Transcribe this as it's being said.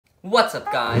What's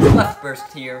up guys,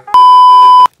 LEFTBURST here.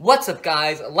 What's up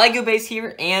guys, Lego Beys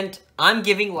here, and I'm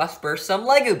giving LEFTBURST some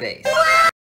Lego Beys.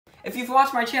 If you've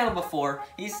watched my channel before,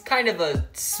 he's kind of a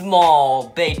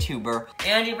small Baytuber,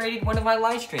 and he rated one of my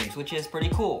live streams, which is pretty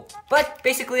cool. But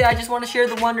basically, I just want to share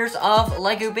the wonders of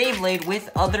Lego Beyblade with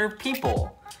other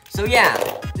people. So yeah,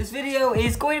 this video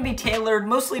is going to be tailored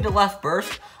mostly to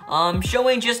LEFTBURST,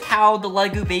 showing just how the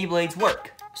Lego Beyblades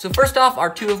work. So first off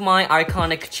are two of my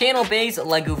iconic channel bays,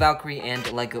 Lego Valkyrie and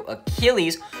Lego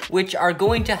Achilles, which are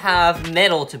going to have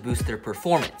metal to boost their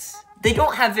performance. They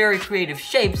don't have very creative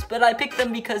shapes, but I picked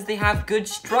them because they have good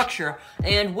structure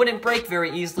and wouldn't break very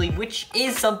easily, which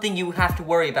is something you have to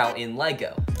worry about in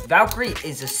Lego. Valkyrie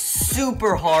is a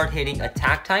super hard-hitting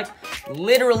attack type,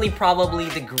 literally probably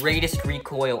the greatest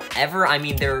recoil ever. I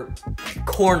mean, they're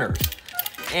corners.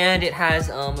 And it has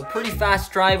a pretty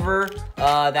fast driver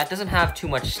that doesn't have too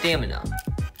much stamina.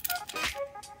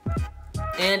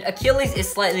 And Achilles is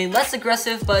slightly less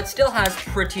aggressive, but still has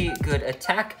pretty good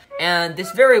attack, and this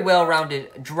very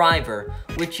well-rounded driver,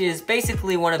 which is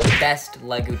basically one of the best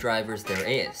Lego drivers there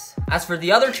is. As for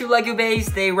the other two Lego Beys,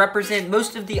 they represent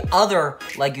most of the other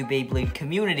Lego Beyblade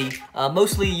community,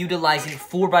 mostly utilizing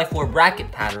 4x4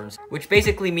 bracket patterns, which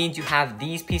basically means you have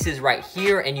these pieces right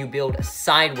here, and you build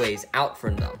sideways out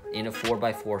from them in a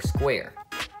 4x4 square.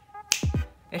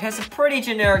 It has a pretty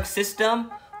generic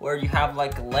system, where you have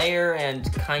like a layer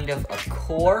and kind of a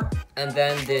core, and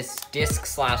then this disc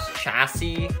slash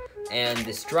chassis and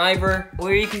this driver,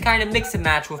 where you can kind of mix and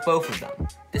match with both of them.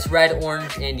 This red,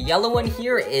 orange, and yellow one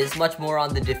here is much more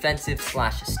on the defensive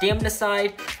slash stamina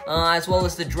side, as well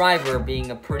as the driver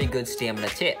being a pretty good stamina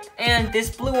tip. And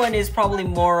this blue one is probably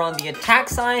more on the attack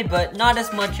side, but not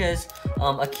as much as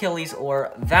Achilles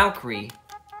or Valkyrie,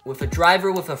 with a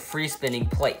driver with a free spinning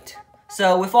plate.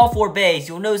 So with all four bays,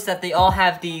 you'll notice that they all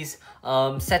have these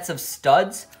sets of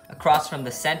studs across from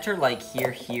the center, like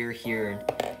here, here, here,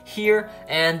 and here,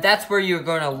 and that's where you're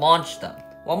going to launch them.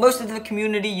 While most of the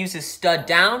community uses stud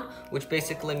down, which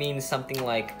basically means something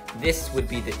like this would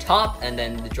be the top, and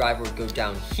then the driver would go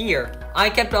down here, I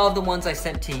kept all of the ones I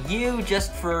sent to you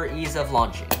just for ease of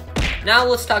launching. Now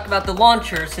let's talk about the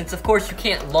launchers, since of course you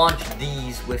can't launch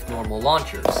these with normal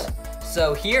launchers.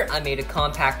 So here, I made a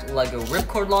compact Lego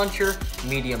ripcord launcher,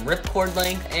 medium ripcord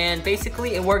length, and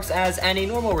basically it works as any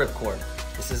normal ripcord.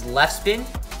 This is left spin,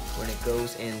 when it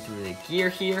goes in through the gear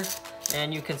here,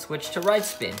 and you can switch to right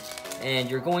spin. And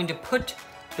you're going to put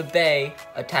the bay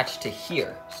attached to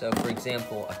here. So for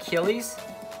example, Achilles,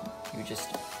 you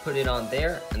just put it on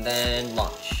there, and then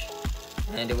launch.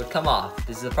 And it would come off.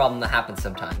 This is a problem that happens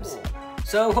sometimes.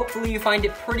 So hopefully you find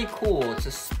it pretty cool. It's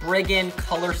a Spriggan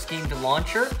color schemed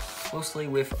launcher, mostly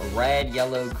with red,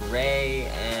 yellow, gray,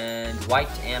 and white,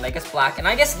 and I guess black. And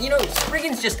I guess, you know,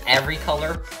 Spriggan's just every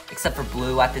color except for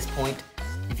blue at this point,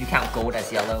 if you count gold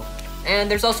as yellow. And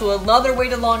there's also another way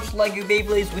to launch Lego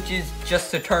Beyblades, which is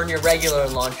just to turn your regular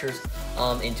launchers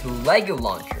into Lego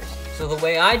launchers. So the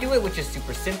way I do it, which is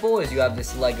super simple, is you have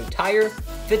this Lego tire,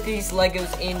 fit these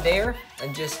Legos in there,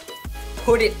 and just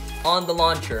put it on the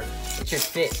launcher. It should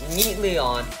fit neatly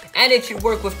on, and it should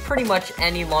work with pretty much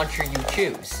any launcher you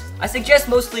choose. I suggest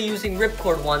mostly using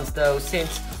ripcord ones though,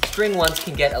 since string ones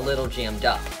can get a little jammed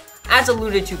up. As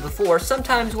alluded to before,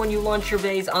 sometimes when you launch your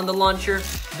bays on the launcher,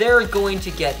 they're going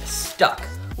to get stuck,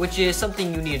 which is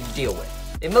something you need to deal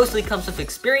with. It mostly comes with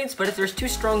experience, but if there's too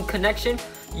strong connection,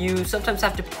 you sometimes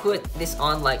have to put this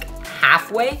on like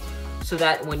halfway, so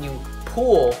that when you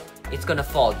pull, it's gonna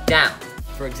fall down.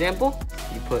 For example,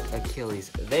 you put Achilles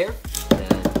there,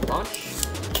 then launch,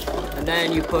 and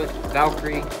then you put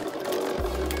Valkyrie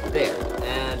there,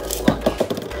 and launch.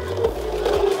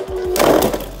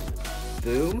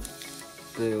 Boom,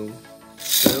 boom,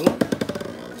 boom,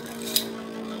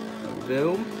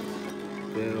 boom,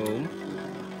 boom, boom.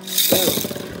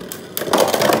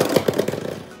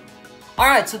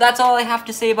 Alright, so that's all I have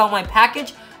to say about my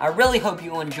package. I really hope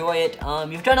you enjoy it.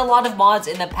 You've done a lot of mods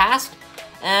in the past,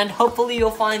 and hopefully you'll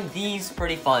find these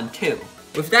pretty fun too.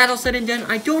 With that all said and done,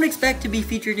 I don't expect to be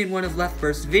featured in one of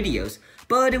LEFTBURST's videos,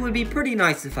 but it would be pretty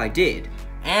nice if I did.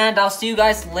 And I'll see you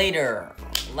guys later.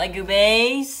 Lego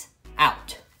Beys,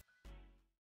 out.